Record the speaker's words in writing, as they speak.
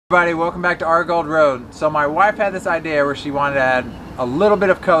Everybody, welcome back to Our Gold Road. So my wife had this idea where she wanted to add a little bit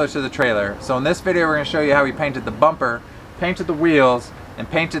of color to the trailer. So in this video we're going to show you how we painted the bumper, painted the wheels, and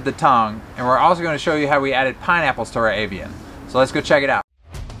painted the tongue. And we're also going to show you how we added pineapples to our Avion. So let's go check it out.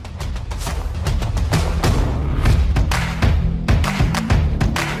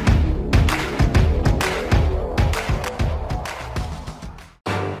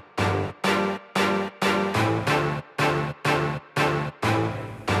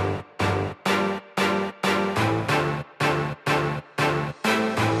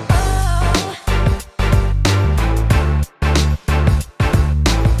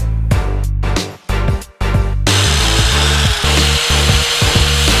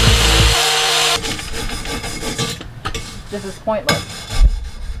 This is pointless.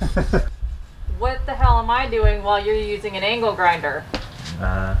 What the hell am I doing while you're using an angle grinder?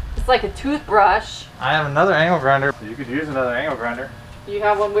 It's like a toothbrush. I have another angle grinder. You could use another angle grinder. You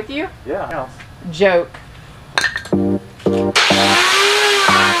have one with you? Yeah. Joke.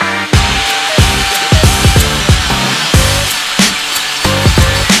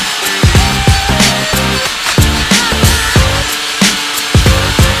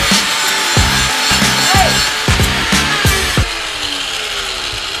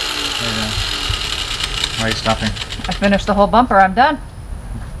 Why are you stopping? I finished the whole bumper. I'm done.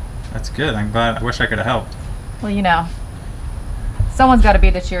 That's good. I'm glad. I wish I could have helped. Well, you know, someone's got to be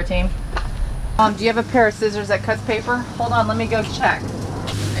the cheer team. Do you have a pair of scissors that cuts paper? Hold on, let me go check.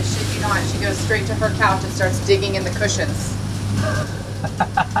 I shit you not. She goes straight to her couch and starts digging in the cushions.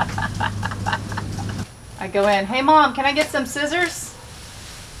 I go in. Hey, Mom, can I get some scissors?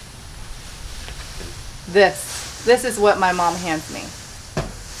 This is what my mom hands me.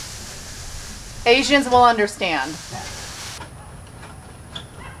 Asians will understand.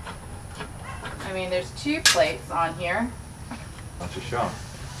 I mean, there's 2 plates on here. Why don't you show them?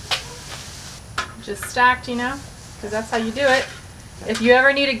 Just stacked, you know, because that's how you do it. If you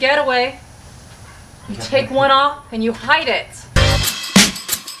ever need a getaway, you take one off and you hide it.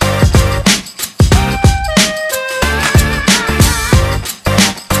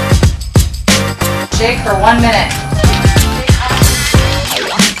 Shake for 1 minute.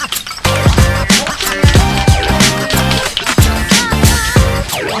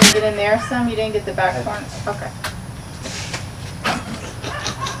 Get in there some? You didn't get the back front? Okay.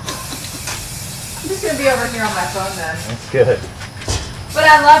 I'm just going to be over here on my phone then. That's good. But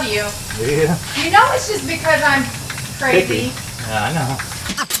I love you. Yeah. You know it's just because I'm crazy. Picky. Yeah, I know.